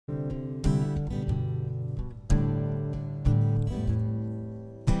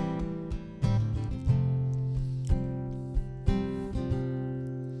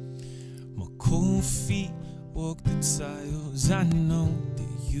new feet walk the tiles I know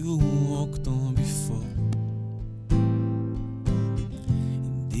that you walked on before.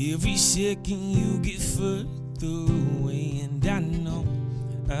 And every second you get further away, and I know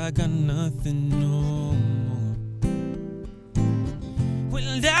I got nothing no more.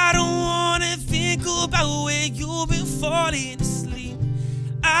 Well, I don't wanna think about where you've been falling asleep.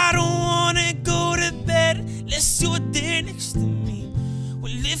 I don't wanna go to bed unless you're there next to me.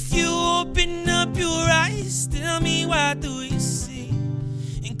 Well, if you open up your eyes, tell me, why do you see?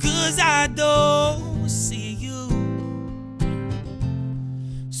 And 'cause I don't see you.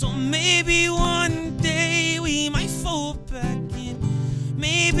 So maybe one day we might fall back in.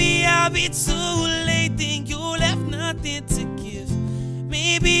 Maybe I'll be too late, then you'll have nothing to give.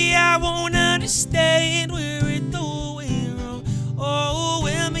 Maybe I won't understand where it going wrong. Oh,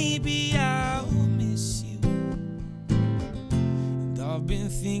 well, maybe I'll miss you. And I've been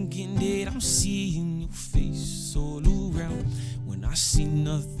thinking that I'm seeing your face all around when I see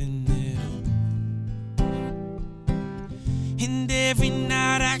nothing at all. And every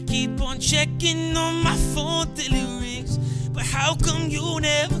night I keep on checking on my phone till it rings, but how come you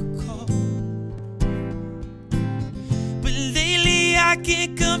never call? But lately I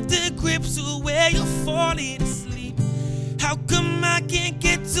can't come to grips with where you're falling asleep. How come I can't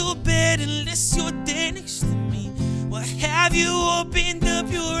get to bed unless you're there next to me? Well, have you opened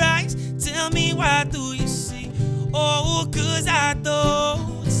up your eyes? Tell me, why do you see? Oh, 'cause I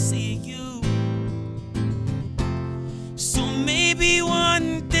don't see you. So maybe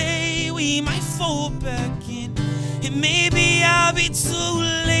one day we might fall back in. And maybe I'll be too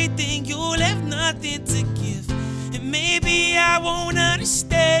late, then you'll have nothing to give. And maybe I won't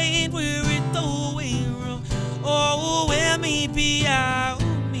understand where it's going wrong. Oh, well, maybe I'll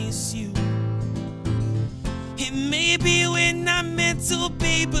miss you. And maybe we're not meant to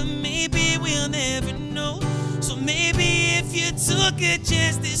be, but maybe we'll never know. So maybe if you took a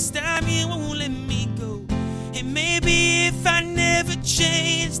chance this time, you won't let me go. And maybe if I never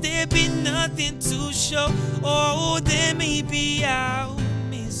change, there'd be nothing to show. Oh, then maybe I'll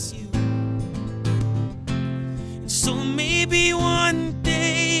miss you. And so maybe one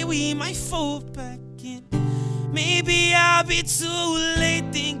day we might fall back in. Maybe I'll be too late,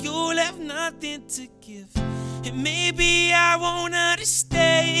 then you'll have nothing to give. And maybe I won't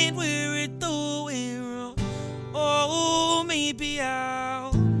understand